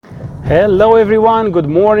Hello everyone, good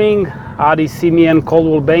morning. Adi Simeon,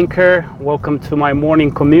 Coldwell Banker. Welcome to my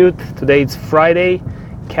morning commute. Today it's Friday,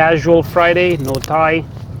 casual Friday, no tie.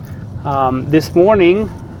 This morning,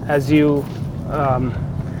 as you,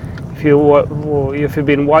 if you've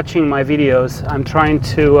been watching my videos, I'm trying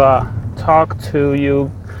to talk to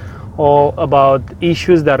you all about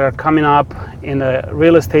issues that are coming up in the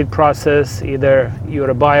real estate process. Either you're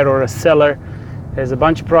a buyer or a seller. There's a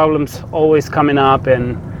bunch of problems always coming up,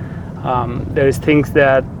 and there's things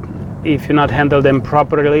that if you not handle them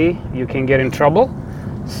properly, you can get in trouble.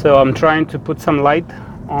 So I'm trying to put some light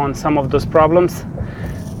on some of those problems.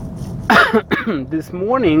 This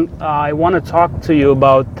morning, I want to talk to you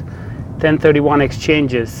about 1031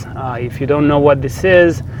 exchanges. If you don't know what this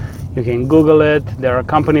is, you can Google it. There are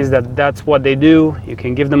companies that's what they do. You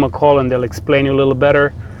can give them a call and they'll explain you a little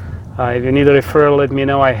better. If you need a referral, let me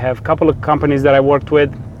know. I have a couple of companies that I worked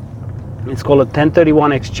with. It's called a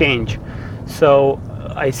 1031 exchange. So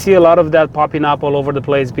I see a lot of that popping up all over the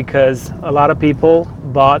place because a lot of people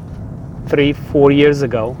bought 3-4 years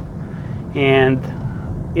ago, and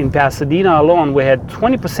in Pasadena alone we had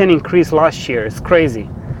 20% increase last year. It's crazy.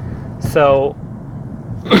 So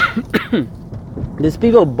these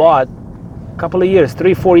people bought a couple of years,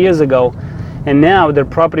 3-4 years ago, and now their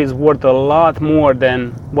property is worth a lot more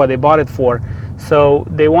than what they bought it for. So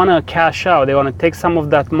they want to cash out. They want to take some of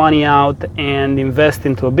that money out and invest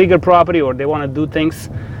into a bigger property, or they want to do things.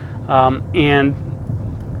 And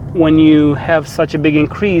when you have such a big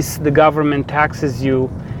increase, the government taxes you,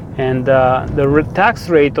 and the tax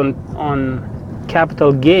rate on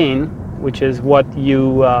capital gain, which is what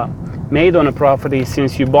you made on a property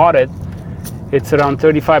since you bought it, it's around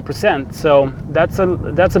 35%. So that's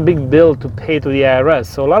a big bill to pay to the IRS.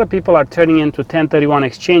 So a lot of people are turning into 1031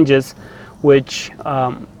 exchanges, which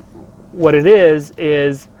what it is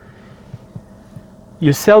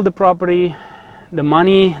you sell the property, the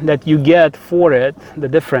money that you get for it, the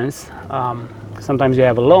difference, sometimes you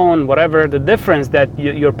have a loan, whatever, the difference that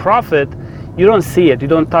your profit, you don't see it, you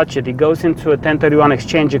don't touch it. It goes into a 1031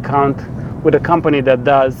 exchange account with a company that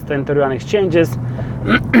does 1031 exchanges,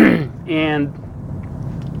 and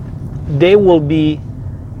they will be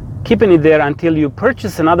keeping it there until you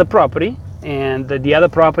purchase another property, and the other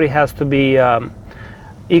property has to be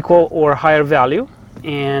equal or higher value,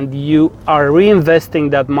 and you are reinvesting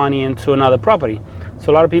that money into another property.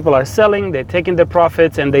 So a lot of people are selling, they're taking their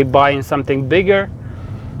profits and they buy in something bigger,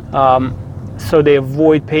 so they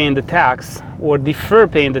avoid paying the tax or defer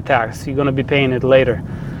paying the tax. You're going to be paying it later.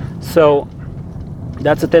 So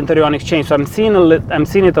that's a 1031 exchange. So I'm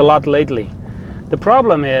seeing it a lot lately. The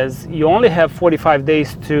problem is you only have 45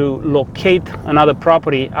 days to locate another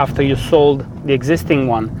property after you sold the existing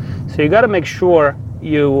one. So you got to make sure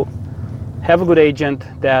you have a good agent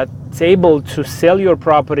that's able to sell your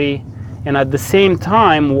property, and at the same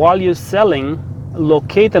time, while you're selling,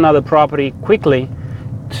 locate another property quickly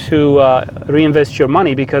to reinvest your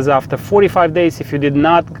money, because after 45 days, if you did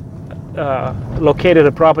not locate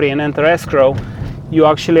a property and enter escrow, you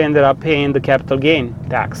actually ended up paying the capital gain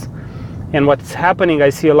tax. And what's happening, I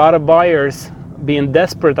see a lot of buyers being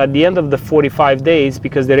desperate at the end of the 45 days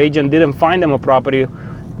because their agent didn't find them a property.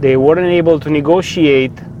 They weren't able to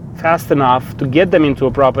negotiate fast enough to get them into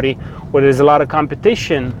a property, where there's a lot of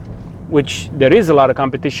competition, which there is a lot of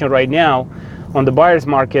competition right now on the buyer's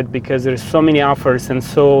market because there's so many offers and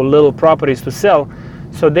so little properties to sell.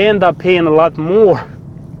 So they end up paying a lot more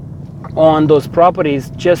on those properties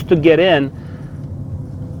just to get in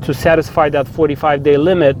to satisfy that 45-day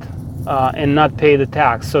limit, and not pay the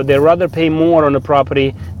tax. So they rather pay more on the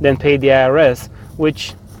property than pay the IRS,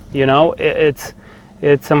 which, you know,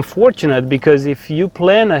 it's unfortunate, because if you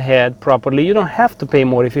plan ahead properly, you don't have to pay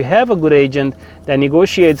more. If you have a good agent that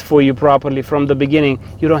negotiates for you properly from the beginning,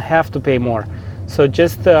 you don't have to pay more. So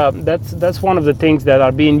just that's one of the things that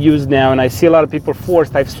are being used now, and I see a lot of people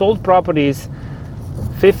forced. I've sold properties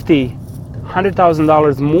 $50,000,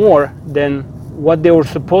 $100,000 more than what they were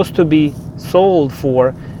supposed to be sold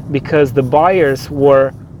for, because the buyers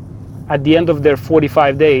were at the end of their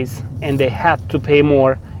 45 days and they had to pay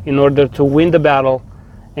more in order to win the battle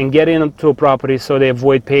and get into a property, so they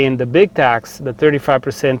avoid paying the big tax, the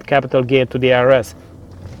 35% capital gain to the IRS.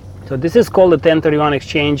 So this is called a 1031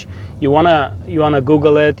 exchange. You wanna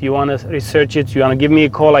Google it, you wanna research it, you wanna give me a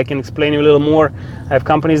call, I can explain you a little more. I have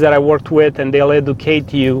companies that I worked with and they'll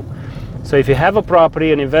educate you. So if you have a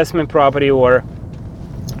property, an investment property, or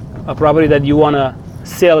a property that you wanna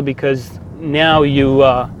sell because now you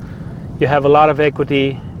have a lot of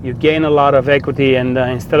equity, you gain a lot of equity, and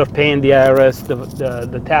instead of paying the IRS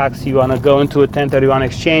the tax, you want to go into a 1031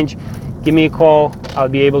 exchange, give me a call. I'll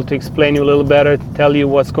be able to explain you a little better, tell you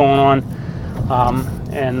what's going on,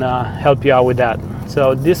 and help you out with that.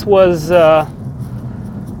 So this was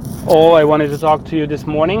all I wanted to talk to you this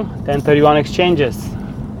morning. 1031 exchanges.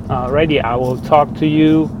 Alrighty, I will talk to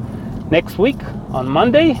you next week on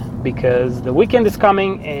Monday, because the weekend is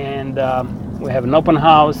coming and we have an open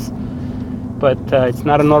house, but it's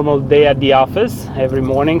not a normal day at the office every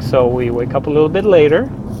morning, so we wake up a little bit later,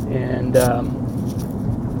 and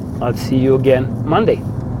I'll see you again Monday.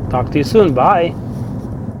 Talk to you soon. Bye.